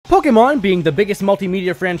Pokemon, being the biggest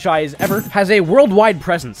multimedia franchise ever, has a worldwide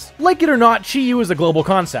presence. Like it or not, Chi-Yu is a global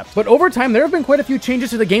concept, but over time there have been quite a few changes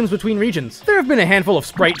to the games between regions. There have been a handful of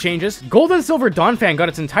sprite changes. Gold and Silver Donphan got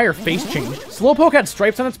its entire face changed. Slowpoke had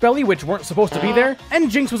stripes on its belly which weren't supposed to be there,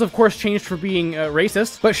 and Jinx was of course changed for being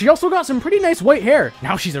racist, but she also got some pretty nice white hair.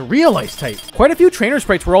 Now she's a real ice type. Quite a few trainer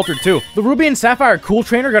sprites were altered too. The Ruby and Sapphire Cool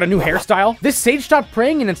Trainer got a new hairstyle. This Sage stopped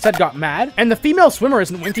praying and instead got mad, and the female swimmer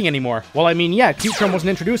isn't winking anymore. Well, I mean, yeah, Cutechrome wasn't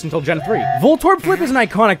introduced until Gen 3. Voltorb Flip is an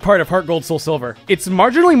iconic part of Heart Gold Soul Silver. It's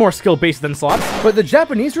marginally more skill-based than slots, but the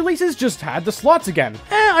Japanese releases just had the slots again.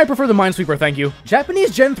 I prefer the Minesweeper, thank you.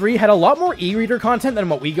 Japanese Gen 3 had a lot more e-reader content than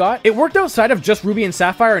what we got. It worked outside of just Ruby and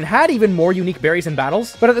Sapphire and had even more unique berries and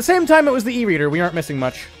battles, but at the same time it was the e-reader, we aren't missing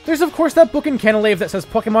much. There's of course that book in Canalave that says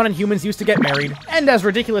Pokemon and humans used to get married, and as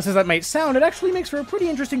ridiculous as that might sound, it actually makes for a pretty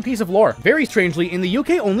interesting piece of lore. Very strangely, in the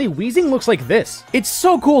UK only, Weezing looks like this. It's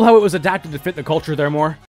so cool how it was adapted to fit the culture there more.